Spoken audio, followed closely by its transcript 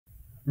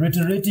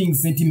Reiterating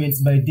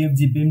sentiments by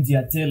David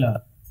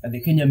Atela,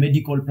 the Kenya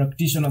Medical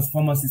Practitioners,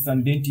 Pharmacists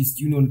and Dentists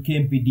Union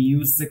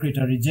KMPDU's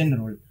Secretary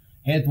General,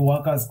 Health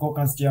Workers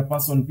Caucus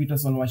Chairperson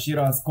Peterson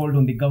Wachira has called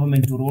on the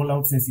government to roll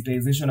out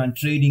sensitization and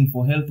training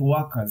for health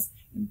workers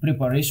in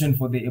preparation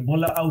for the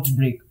Ebola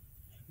outbreak.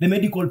 The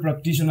medical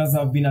practitioners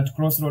have been at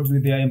crossroads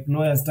with their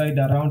employers tied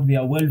around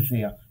their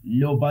welfare,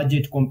 low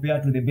budget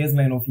compared to the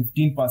baseline of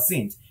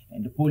 15%,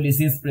 and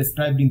policies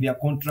prescribed in their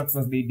contracts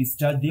as they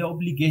discharge their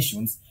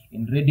obligations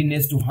in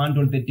readiness to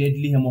handle the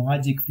deadly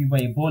hemorrhagic fever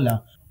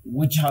Ebola,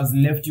 which has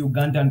left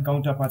Ugandan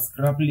counterparts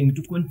grappling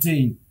to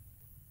contain.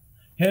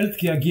 Health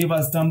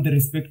caregivers termed the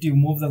respective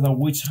moves as a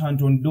witch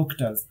hunt on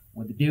doctors,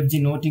 with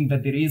Devji noting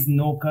that there is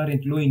no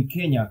current law in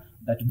Kenya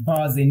that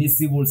bars any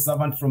civil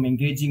servant from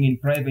engaging in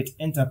private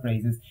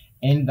enterprises,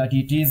 and that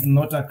it is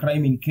not a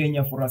crime in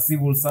Kenya for a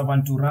civil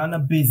servant to run a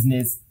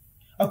business.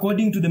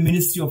 According to the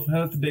Ministry of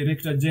Health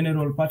Director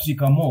General Patrick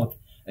Amoth,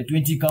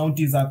 20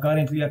 counties are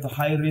currently at a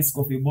high risk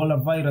of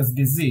Ebola virus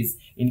disease,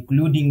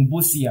 including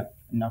Busia,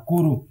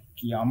 Nakuru,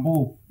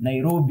 Kiambu,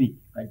 Nairobi,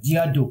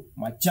 Kajiado,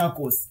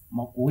 Machakos,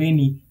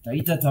 Makueni,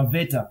 Taita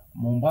Taveta,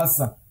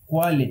 Mombasa,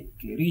 Kwale,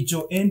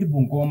 Kericho, and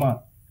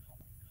Bungoma.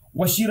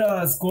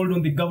 Wachira has called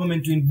on the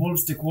government to involve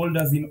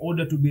stakeholders in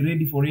order to be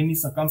ready for any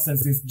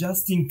circumstances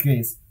just in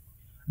case.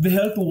 The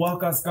Health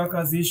Workers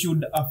Caucus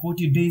issued a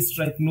 40-day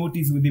strike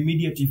notice with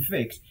immediate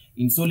effect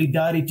in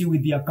solidarity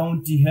with their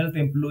county health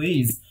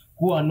employees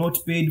who are not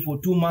paid for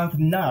 2 months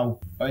now,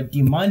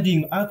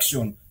 demanding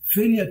action,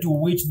 failure to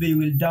which they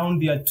will down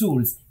their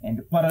tools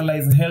and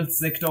paralyze health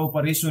sector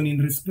operation in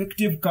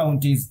respective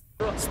counties.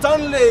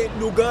 Stanley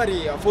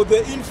Lugaria for The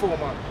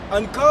Informer,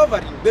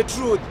 uncovering the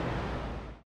truth